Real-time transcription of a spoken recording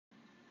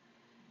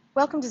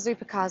Welcome to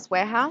Supercars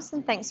Warehouse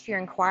and thanks for your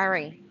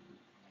inquiry.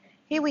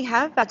 Here we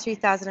have our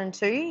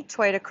 2002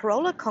 Toyota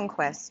Corolla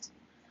Conquest.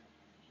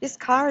 This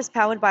car is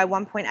powered by a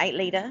 1.8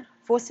 litre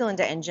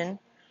four-cylinder engine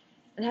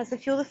and has a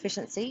fuel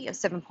efficiency of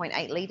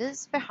 7.8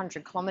 litres per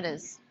 100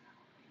 kilometres.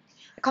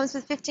 It comes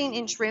with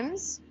 15-inch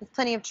rims with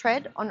plenty of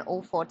tread on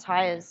all four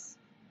tyres.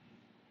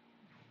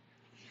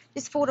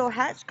 This four-door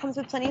hatch comes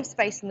with plenty of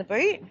space in the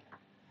boot,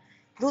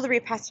 with all the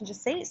rear passenger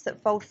seats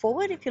that fold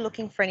forward if you're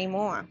looking for any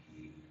more.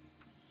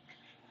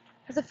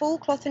 Has a full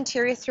cloth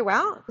interior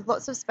throughout with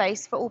lots of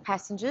space for all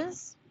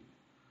passengers.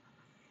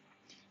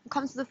 It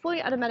comes with a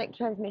fully automatic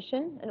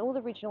transmission and all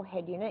the original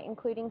head unit,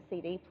 including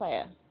CD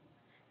player.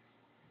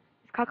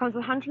 This car comes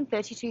with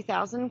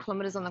 132,000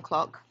 kilometres on the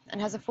clock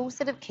and has a full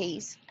set of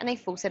keys and a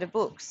full set of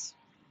books.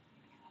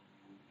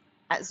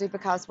 At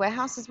Supercars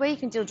Warehouse is where you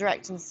can deal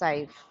direct and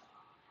save.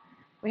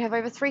 We have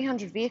over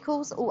 300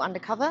 vehicles all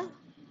undercover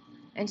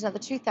and another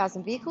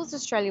 2,000 vehicles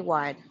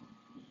Australia-wide.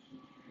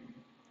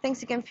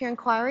 Thanks again for your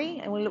inquiry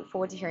and we look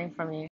forward to hearing from you.